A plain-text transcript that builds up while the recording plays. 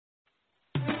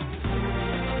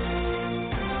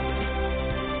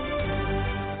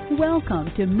Welcome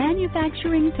to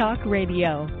Manufacturing Talk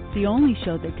Radio, the only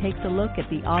show that takes a look at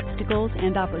the obstacles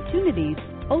and opportunities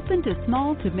open to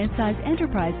small to mid-sized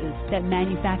enterprises that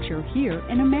manufacture here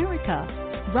in America.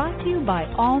 Brought to you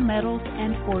by All Metals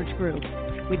and Forge Group,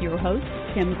 with your hosts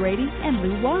Tim Grady and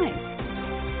Lou Wise.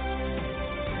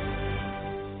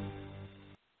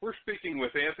 We're speaking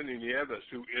with Anthony Nieves,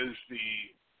 who is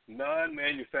the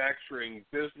Non-Manufacturing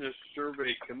Business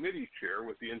Survey Committee Chair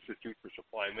with the Institute for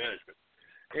Supply Management.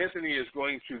 Anthony is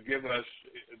going to give us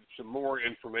some more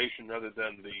information other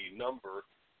than the number.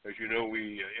 As you know,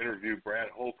 we interview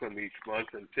Brad Holcomb each month,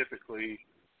 and typically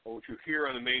what you hear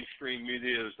on the mainstream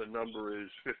media is the number is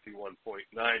 51.9,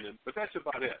 but that's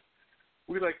about it.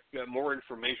 We'd like more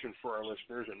information for our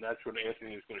listeners, and that's what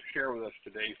Anthony is going to share with us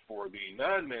today for the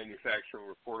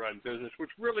non-manufacturing report on business,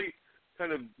 which really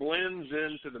kind of blends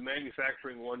into the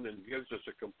manufacturing one and gives us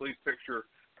a complete picture.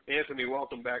 Anthony,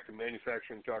 welcome back to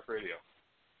Manufacturing Talk Radio.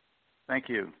 Thank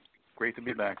you. Great to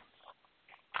be back.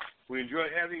 We enjoy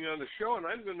having you on the show, and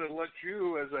I'm going to let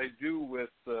you, as I do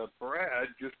with Brad,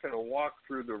 just kind of walk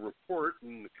through the report,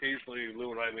 and occasionally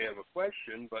Lou and I may have a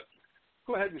question, but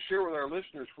go ahead and share with our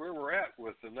listeners where we're at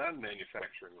with the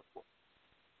non-manufacturing report.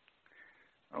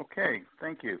 Okay,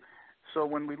 thank you. So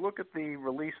when we look at the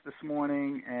release this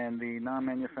morning, and the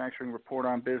non-manufacturing report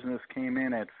on business came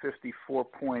in at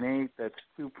 54.8, that's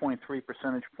 2.3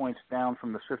 percentage points down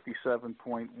from the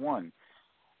 57.1.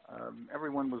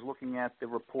 Everyone was looking at the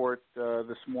report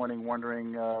this morning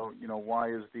wondering, why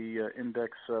is the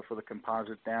index for the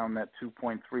composite down that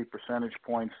 2.3 percentage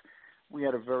points? We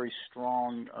had a very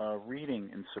strong reading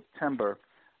in September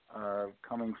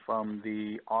coming from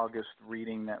the August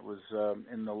reading that was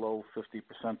in the low 50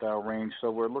 percentile range. So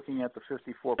we're looking at the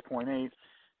 54.8.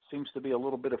 Seems to be a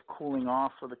little bit of cooling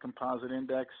off for the composite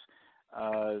index.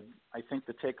 I think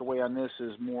the takeaway on this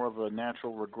is more of a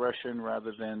natural regression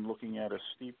rather than looking at a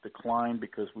steep decline,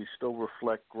 because we still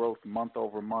reflect growth month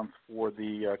over month for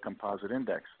the composite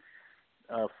index.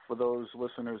 For those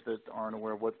listeners that aren't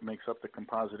aware of what makes up the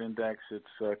composite index,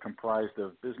 it's comprised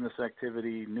of business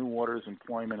activity, new orders,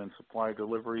 employment, and supply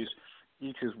deliveries.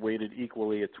 Each is weighted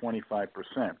equally at 25%.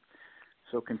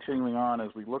 So continuing on,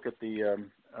 as we look at the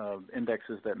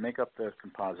indexes that make up the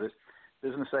composite,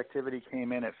 business activity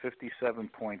came in at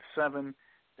 57.7,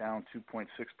 down 2.6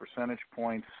 percentage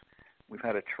points. We've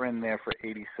had a trend there for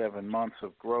 87 months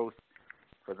of growth.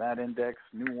 For that index,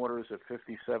 new orders at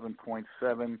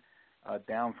 57.7,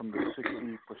 down from the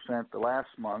 60% the last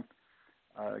month.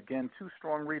 Again, two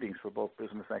strong readings for both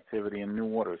business activity and new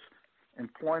orders.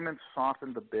 Employment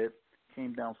softened a bit,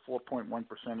 came down 4.1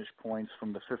 percentage points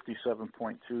from the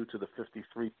 57.2 to the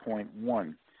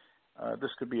 53.1.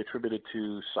 This could be attributed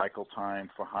to cycle time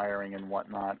for hiring and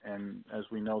whatnot, and as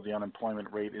we know, the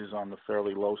unemployment rate is on the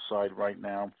fairly low side right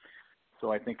now.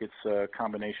 So I think it's a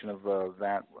combination of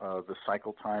the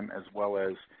cycle time, as well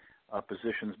as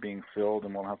positions being filled,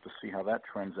 and we'll have to see how that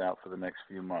trends out for the next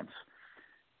few months.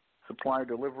 Supply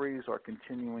deliveries are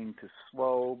continuing to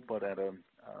slow, but at a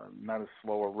not as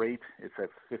slow a rate. It's at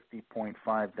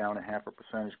 50.5, down a half a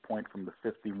percentage point from the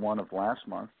 51 of last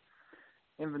month.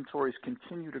 Inventories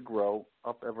continue to grow,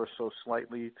 up ever so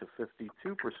slightly to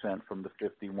 52% from the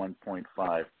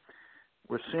 51.5.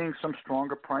 We're seeing some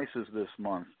stronger prices this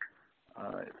month.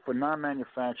 For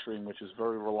non-manufacturing, which is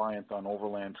very reliant on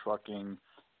overland trucking,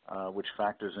 which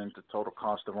factors into total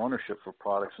cost of ownership for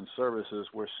products and services,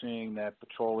 we're seeing that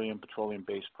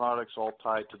petroleum-based products, all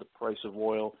tied to the price of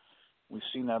oil. We've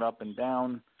seen that up and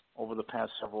down over the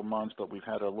past several months, but we've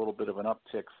had a little bit of an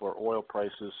uptick for oil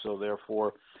prices, so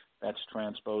therefore that's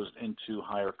transposed into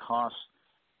higher costs.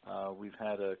 We've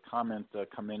had a comment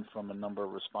come in from a number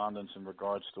of respondents in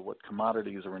regards to what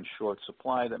commodities are in short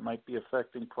supply that might be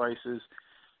affecting prices.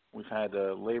 We've had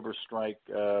a labor strike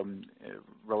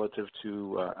relative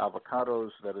to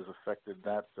avocados that has affected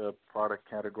that product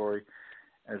category,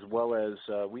 as well as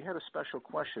we had a special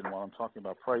question while I'm talking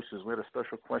about prices. We had a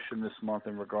special question this month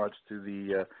in regards to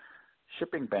the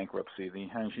shipping bankruptcy, the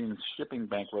Hanjin shipping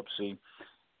bankruptcy.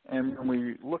 And when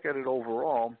we look at it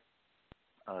overall,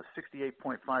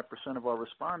 68.5% of our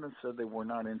respondents said they were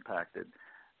not impacted.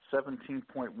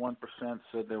 17.1%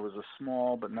 said there was a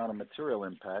small but not a material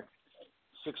impact.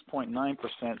 6.9%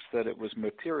 said it was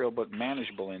material but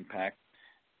manageable impact.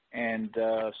 And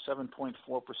 7.4%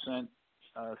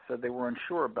 said they were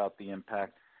unsure about the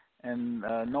impact. And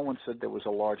no one said there was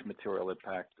a large material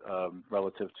impact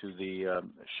relative to the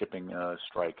shipping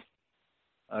strike.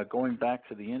 Going back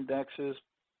to the indexes,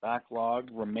 backlog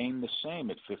remained the same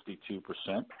at 52%,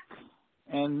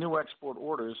 and new export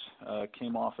orders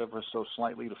came off ever so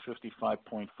slightly to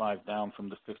 55.5, down from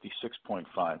the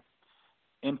 56.5.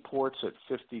 Imports at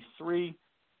 53.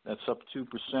 That's up 2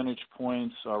 percentage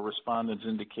points. Our respondents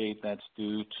indicate that's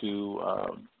due to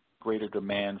greater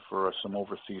demand for some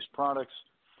overseas products.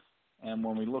 And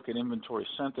when we look at inventory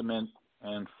sentiment,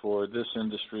 and for this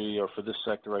industry, or for this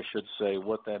sector, I should say,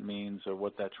 what that means or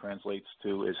what that translates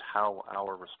to is how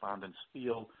our respondents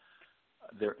feel.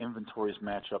 Their inventories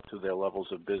match up to their levels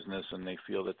of business, and they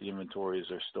feel that the inventories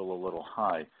are still a little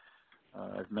high.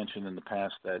 I've mentioned in the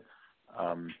past that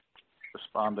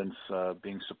respondents,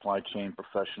 being supply chain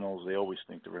professionals, they always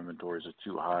think their inventories are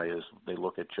too high as they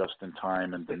look at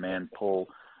just-in-time and demand pull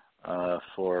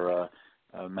for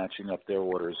matching up their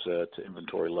orders to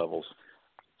inventory levels.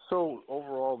 So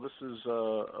overall, this is,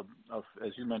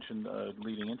 as you mentioned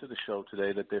leading into the show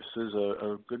today, that this is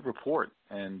a good report,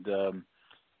 and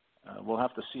we'll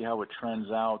have to see how it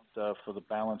trends out for the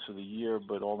balance of the year,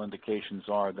 but all indications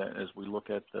are that as we look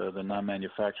at the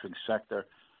non-manufacturing sector,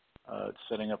 it's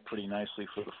setting up pretty nicely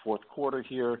for the fourth quarter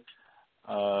here.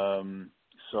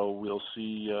 So we'll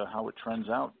see how it trends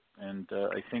out. And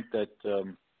I think that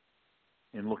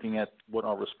in looking at what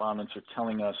our respondents are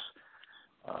telling us,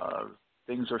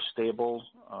 things are stable.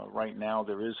 Right now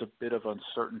there is a bit of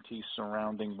uncertainty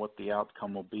surrounding what the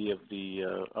outcome will be of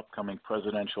the upcoming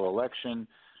presidential election.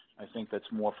 I think that's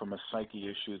more from a psyche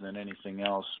issue than anything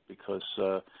else, because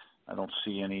I don't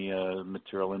see any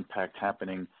material impact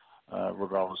happening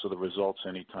regardless of the results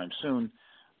anytime soon.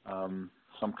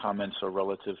 Some comments are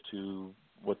relative to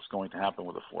what's going to happen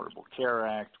with Affordable Care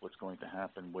Act, what's going to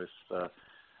happen with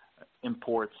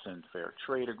imports and fair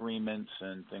trade agreements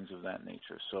and things of that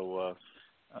nature. So,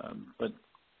 but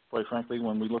quite frankly,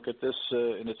 when we look at this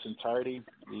in its entirety,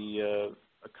 the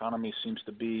economy seems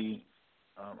to be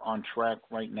on track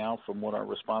right now from what our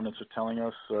respondents are telling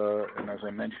us. And as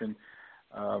I mentioned,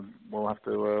 we'll have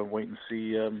to wait and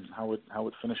see how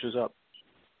it finishes up.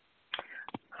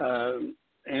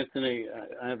 Anthony,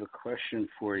 I have a question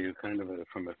for you, kind of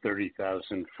from a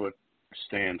 30,000-foot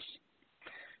stance.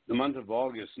 The month of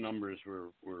August numbers were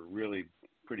really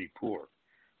pretty poor.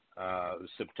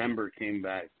 September came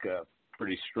back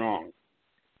pretty strong,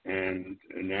 and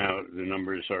now the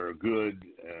numbers are good,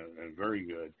 very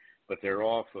good, but they're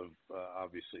off of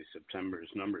obviously September's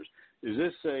numbers. Is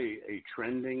this a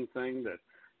trending thing that,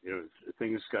 you know,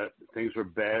 things were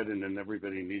bad and then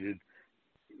everybody needed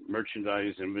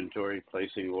merchandise, inventory,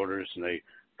 placing orders, and they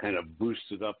kind of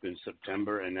boosted up in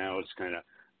September, and now it's kind of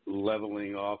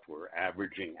leveling off or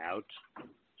averaging out,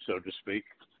 so to speak?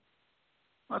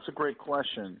 That's a great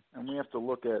question, and we have to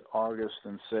look at August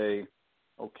and say,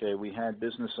 okay, we had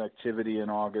business activity in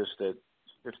August at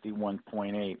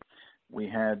 51.8. We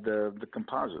had the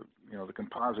composite. You know, the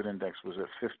composite index was at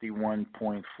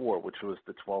 51.4, which was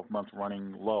the 12-month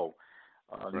running low.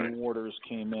 Right. New orders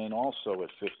came in also at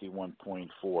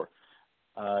 51.4.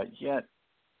 Yet,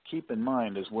 keep in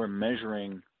mind, as we're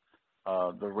measuring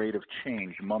the rate of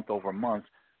change month over month,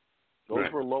 those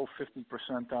were low 50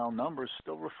 percentile numbers,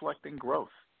 still reflecting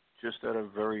growth, just at a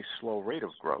very slow rate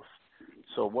of growth.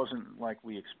 So it wasn't like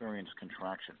we experienced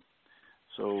contraction.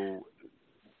 So,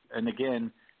 and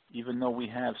again, even though we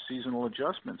have seasonal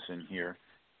adjustments in here,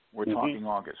 we're talking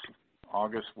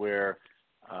August where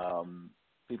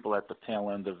people at the tail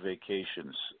end of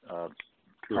vacations,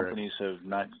 companies have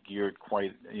not geared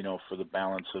quite, you know, for the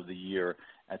balance of the year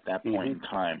at that point in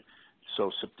time.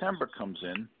 So September comes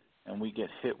in, and we get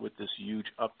hit with this huge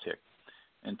uptick.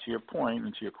 And to your point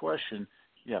and to your question,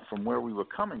 yeah, from where we were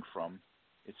coming from,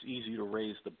 it's easy to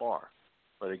raise the bar.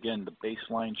 But again, the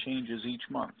baseline changes each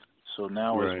month. So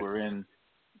now as we're in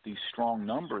these strong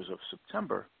numbers of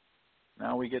September,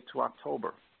 now we get to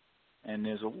October. And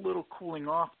there's a little cooling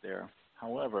off there.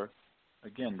 However,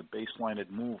 again, the baseline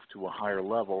had moved to a higher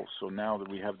level. So now that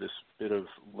we have this bit of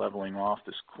leveling off,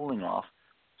 this cooling off,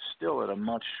 still at a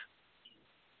much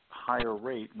higher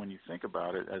rate when you think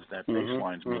about it, as that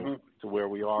baseline's moved to where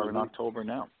we are in October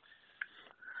now.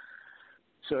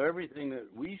 So everything that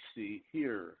we see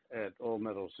here at All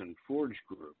Metals and Forge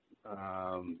Group,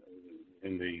 from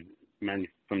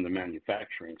the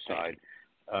manufacturing side,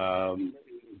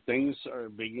 things are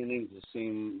beginning to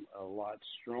seem a lot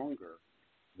stronger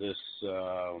this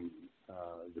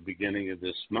the beginning of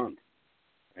this month,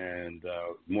 and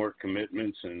more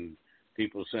commitments and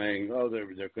people saying, oh,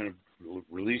 they're going to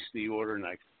release the order, and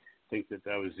I think that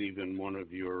was even one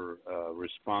of your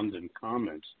respondent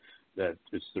comments, that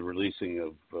it's the releasing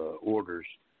of orders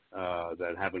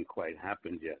that haven't quite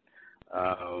happened yet.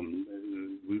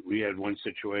 We had one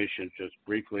situation just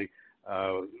briefly.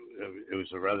 It was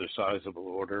a rather sizable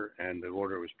order, and the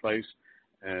order was placed,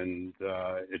 and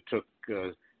it took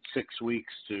 6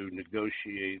 weeks to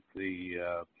negotiate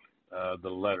the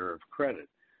letter of credit.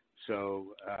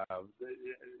 So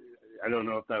I don't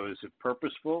know if that was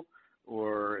purposeful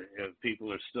or if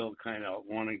people are still kind of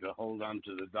wanting to hold on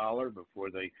to the dollar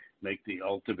before they make the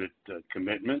ultimate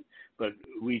commitment. But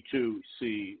we, too,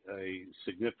 see a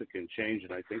significant change,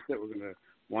 and I think that we're going to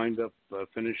wind up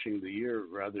finishing the year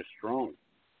rather strong.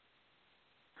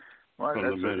 Well,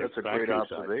 that's a great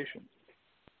observation.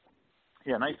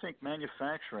 Yeah, and I think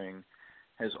manufacturing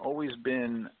has always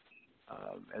been,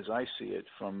 as I see it,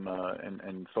 from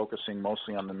and focusing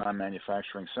mostly on the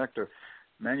non-manufacturing sector,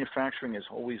 manufacturing has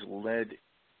always led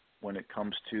when it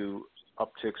comes to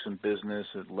upticks in business.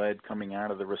 It led coming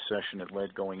out of the recession. It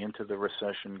led going into the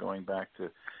recession, going back to,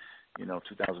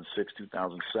 2006,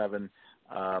 2007.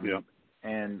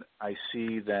 And I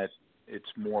see that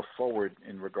it's more forward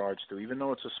in regards to, even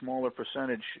though it's a smaller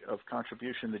percentage of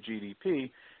contribution to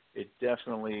GDP, it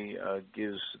definitely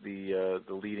gives the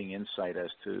leading insight as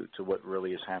to what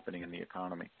really is happening in the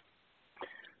economy.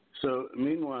 So,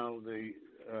 meanwhile,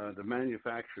 the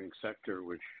manufacturing sector,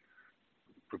 which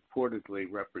purportedly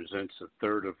represents a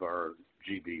third of our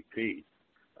GDP,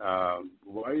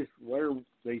 why are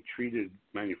they treated,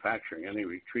 manufacturing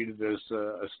anyway, treated as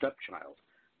a stepchild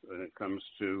when it comes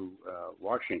to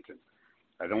Washington?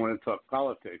 I don't want to talk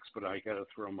politics, but I got to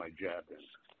throw my jab in.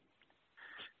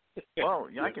 Well,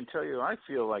 yeah, I can tell you, I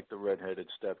feel like the redheaded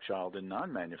stepchild in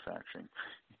non-manufacturing,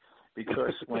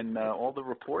 because when all the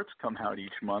reports come out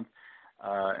each month,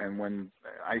 and when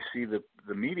I see the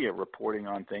media reporting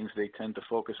on things, they tend to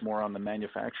focus more on the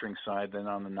manufacturing side than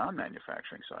on the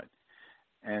non-manufacturing side.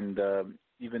 And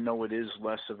even though it is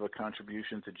less of a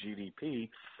contribution to GDP,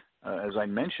 as I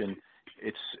mentioned,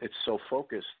 it's so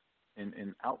focused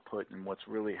in output and what's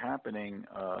really happening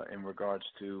in regards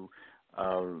to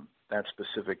that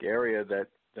specific area that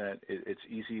it's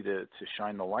easy to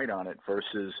shine the light on it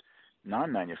versus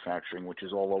non-manufacturing, which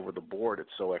is all over the board.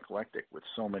 It's so eclectic with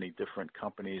so many different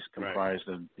companies comprised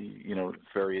of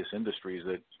various industries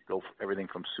that go for everything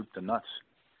from soup to nuts.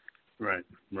 Right.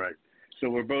 So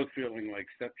we're both feeling like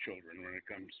stepchildren when it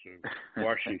comes to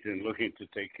Washington looking to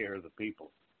take care of the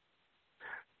people.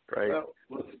 Right.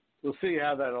 Well, we'll see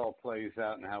how that all plays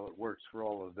out and how it works for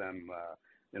all of them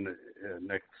in the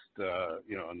next,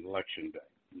 on election day.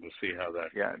 We'll see how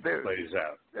that plays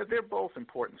out. They're both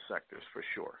important sectors for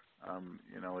sure.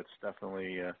 It's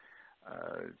definitely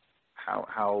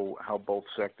how both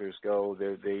sectors go.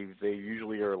 They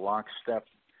usually are lockstep,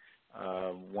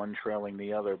 one trailing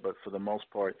the other, but for the most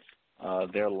part,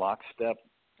 they're lockstep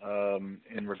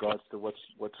in regards to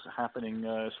what's happening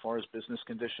as far as business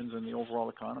conditions and the overall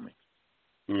economy.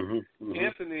 Mm-hmm.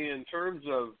 Anthony, in terms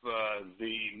of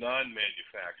the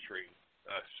non-manufacturing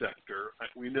sector,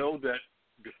 we know that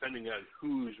depending on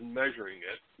who's measuring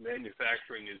it,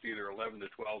 manufacturing is either 11 to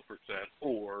 12%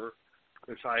 or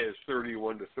as high as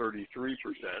 31 to 33%,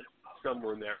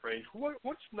 somewhere in that range.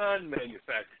 What's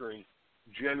non-manufacturing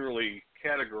generally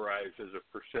categorized as a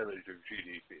percentage of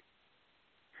GDP?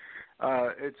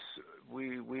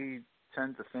 We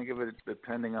tend to think of it,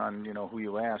 depending on who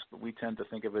you ask, but we tend to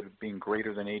think of it as being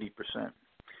greater than 80%.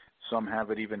 Some have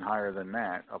it even higher than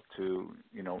that, up to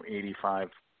 85,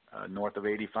 north of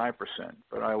 85%.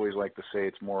 But I always like to say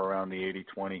it's more around the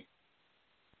 80-20.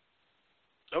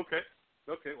 Okay.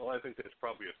 Well, I think that's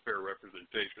probably a fair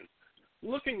representation.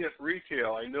 Looking at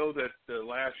retail, I know that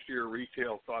last year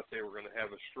retail thought they were going to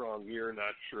have a strong year.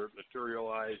 Not sure it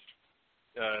materialized.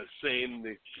 Same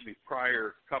the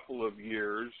prior couple of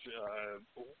years.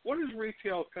 What is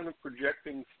retail kind of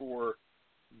projecting for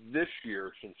this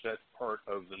year, since that's part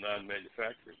of the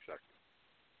non-manufacturing sector?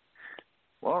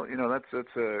 Well,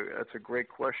 that's a great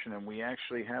question, and we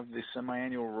actually have the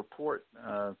semi-annual report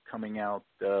coming out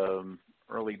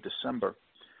early December,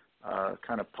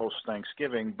 kind of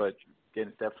post-Thanksgiving, but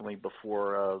definitely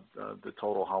before the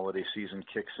total holiday season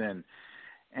kicks in.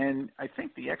 And I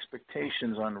think the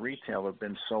expectations on retail have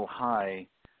been so high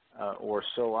or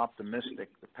so optimistic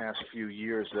the past few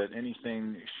years that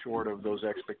anything short of those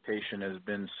expectations has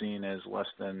been seen as less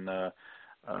than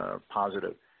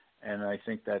positive. And I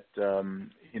think that,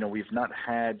 we've not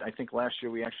had, I think last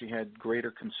year we actually had greater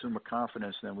consumer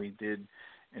confidence than we did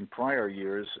in prior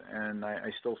years. And I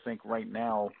still think right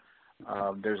now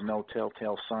there's no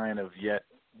telltale sign of yet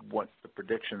what the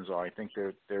predictions are. I think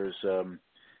there's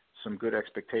some good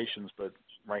expectations, but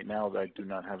right now I do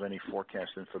not have any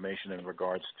forecast information in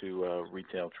regards to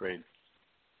retail trade.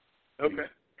 Okay.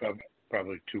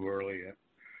 Probably too early yet.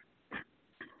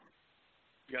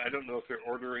 Yeah, I don't know if they're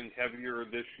ordering heavier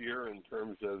this year in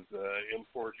terms of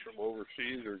imports from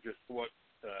overseas or just what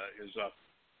is up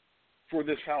for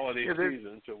this holiday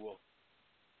season. So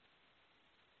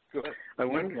Go ahead. I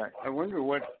wonder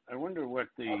what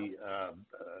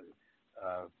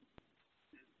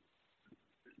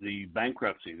the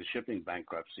bankruptcy, the shipping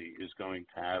bankruptcy, is going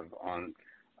to have on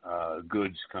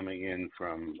goods coming in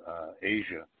from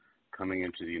Asia, coming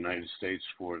into the United States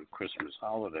for the Christmas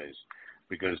holidays,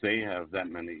 because they have that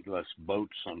many less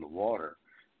boats on the water,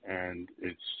 and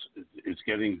it's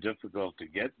getting difficult to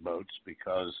get boats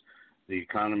because the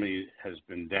economy has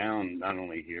been down not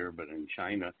only here but in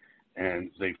China,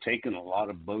 and they've taken a lot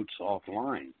of boats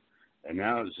offline. And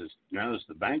now as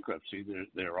the bankruptcy,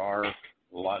 there are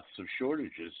lots of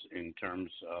shortages in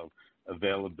terms of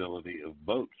availability of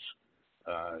boats.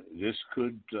 This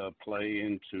could play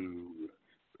into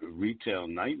retail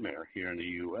nightmare here in the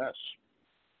U.S.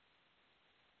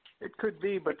 It could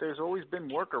be, but there's always been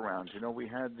workarounds. You know, we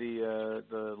had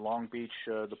the Long Beach,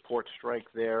 the port strike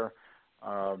there.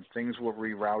 Things were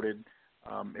rerouted.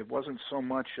 It wasn't so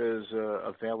much as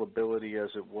availability as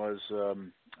it was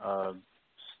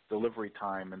delivery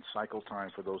time and cycle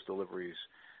time for those deliveries.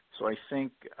 So I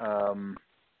think,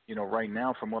 you know, right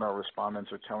now from what our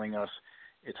respondents are telling us,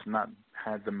 it's not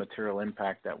had the material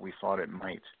impact that we thought it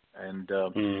might. And,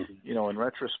 you know, in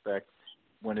retrospect,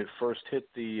 when it first hit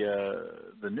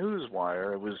the news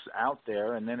wire, it was out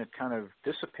there, and then it kind of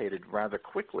dissipated rather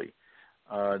quickly.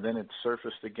 Then it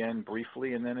surfaced again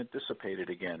briefly, and then it dissipated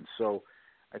again. So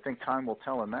I think time will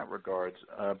tell in that regards.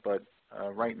 But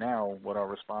right now, what our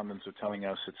respondents are telling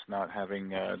us, it's not having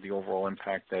the overall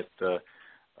impact that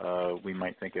we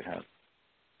might think it has.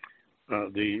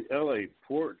 The L.A.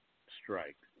 port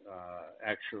strike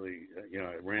actually, you know,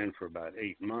 it ran for about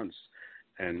 8 months,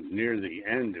 and near the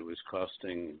end, it was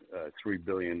costing $3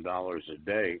 billion a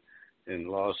day in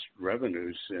lost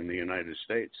revenues in the United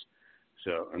States.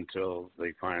 So until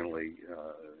they finally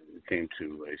came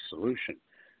to a solution.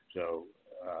 So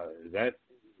that,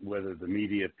 whether the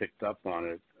media picked up on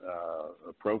it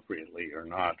appropriately or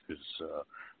not,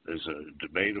 is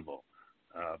debatable.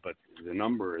 But the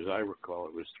number, as I recall,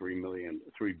 it was $3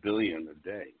 billion a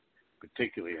day,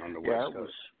 particularly on the West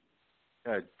Coast.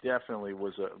 It definitely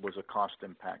was a cost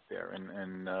impact there,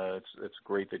 and it's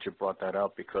great that you brought that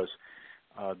up, because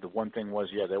the one thing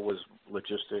was, there was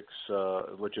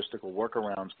logistical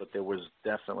workarounds, but there was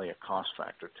definitely a cost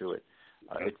factor to it.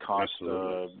 It cost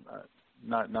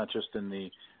not just in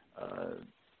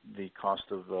the cost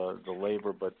of the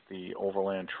labor, but the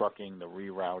overland trucking, the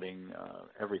rerouting,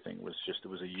 everything was it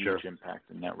was a huge impact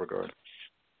in that regard.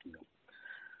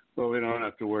 Well, we don't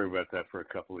have to worry about that for a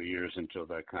couple of years until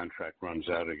that contract runs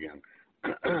out again.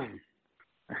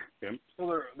 Tim?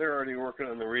 Well, they're already working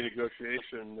on the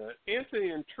renegotiation.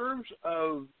 Anthony, in terms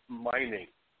of mining,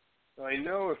 I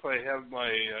know, if I have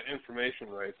my information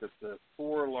right, that the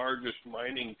 4 largest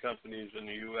mining companies in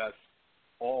the U.S.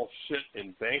 all sit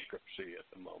in bankruptcy at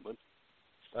the moment.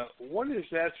 What is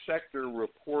that sector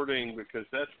reporting? Because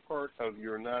that's part of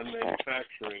your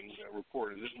non-manufacturing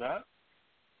report, is it not?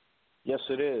 Yes,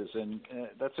 it is, and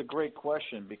that's a great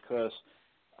question, because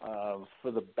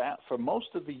for most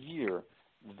of the year,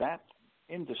 that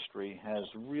industry has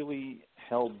really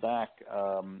held back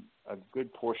a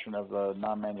good portion of the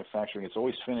non-manufacturing. It's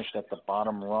always finished at the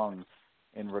bottom rung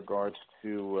in regards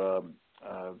to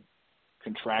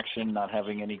contraction, not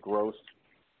having any growth.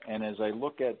 And as I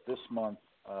look at this month,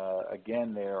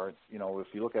 again, they are, you know,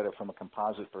 if you look at it from a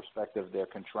composite perspective, they're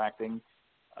contracting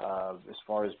as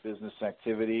far as business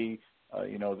activity.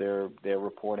 You know, they're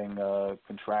reporting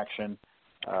contraction,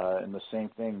 and the same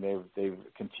thing. They've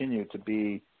continued to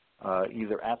be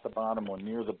either at the bottom or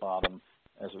near the bottom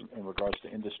as in regards to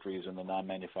industries in the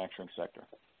non-manufacturing sector.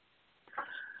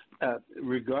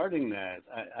 Regarding that,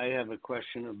 I have a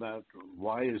question about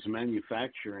why is mining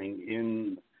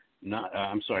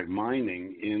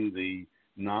in the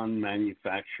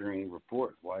non-manufacturing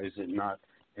report? Why is it not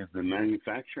in the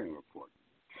manufacturing report?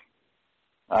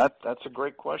 That's a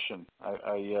great question.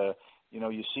 You know,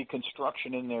 you see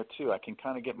construction in there too. I can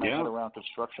kind of get my head around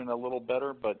construction a little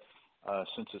better, but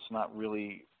since it's not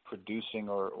really producing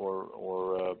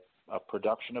or a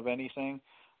production of anything,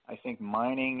 I think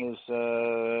mining is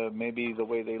maybe the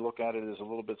way they look at it is a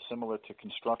little bit similar to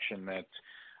construction, that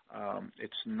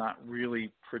it's not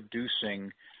really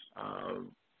producing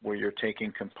where you're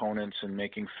taking components and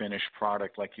making finished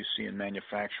product like you see in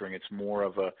manufacturing. It's more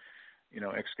of a, you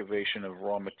know, excavation of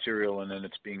raw material, and then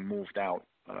it's being moved out.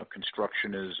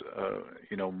 Construction is,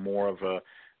 you know, more of a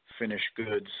finished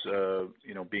goods,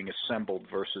 you know, being assembled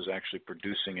versus actually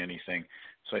producing anything.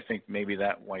 So I think maybe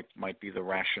that might be the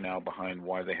rationale behind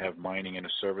why they have mining in a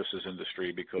services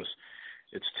industry, because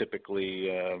it's typically,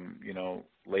 you know,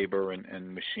 labor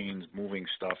and machines moving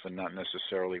stuff and not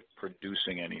necessarily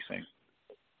producing anything.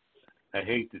 I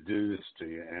hate to do this to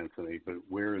you, Anthony, but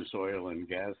where is oil and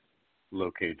gas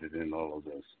located in all of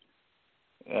this?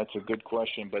 That's a good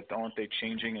question, but aren't they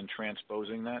changing and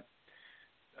transposing that?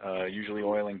 Usually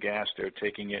oil and gas, they're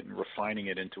taking it and refining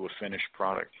it into a finished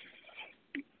product.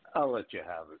 I'll let you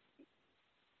have it.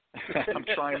 I'm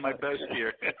trying my best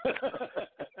here.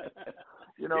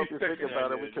 You know, if you think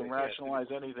about it, we can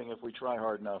rationalize anything if we try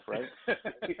hard enough, right?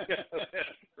 Yeah,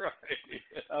 that's right.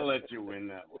 I'll let you win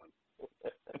that one.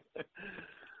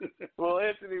 Well,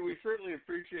 Anthony, we certainly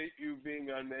appreciate you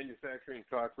being on Manufacturing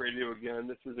Talk Radio again.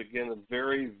 This is, again, a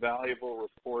very valuable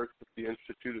report that the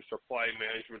Institute of Supply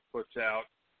Management puts out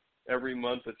every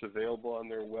month. It's available on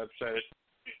their website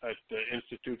at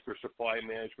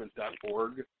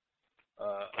instituteforsupplymanagement.org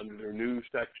under their news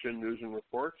section, news and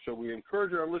reports. So we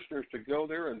encourage our listeners to go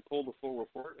there and pull the full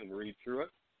report and read through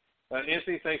it.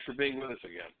 Anthony, thanks for being with us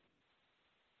again.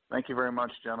 Thank you very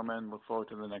much, gentlemen. Look forward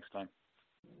to the next time.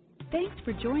 Thanks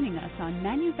for joining us on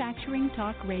Manufacturing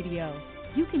Talk Radio.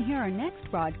 You can hear our next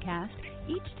broadcast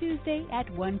each Tuesday at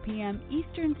 1 p.m.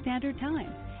 Eastern Standard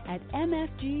Time at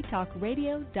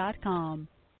mfgtalkradio.com.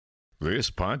 This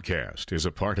podcast is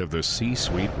a part of the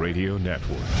C-Suite Radio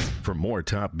Network. For more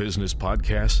top business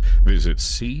podcasts, visit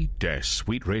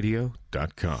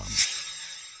c-suiteradio.com.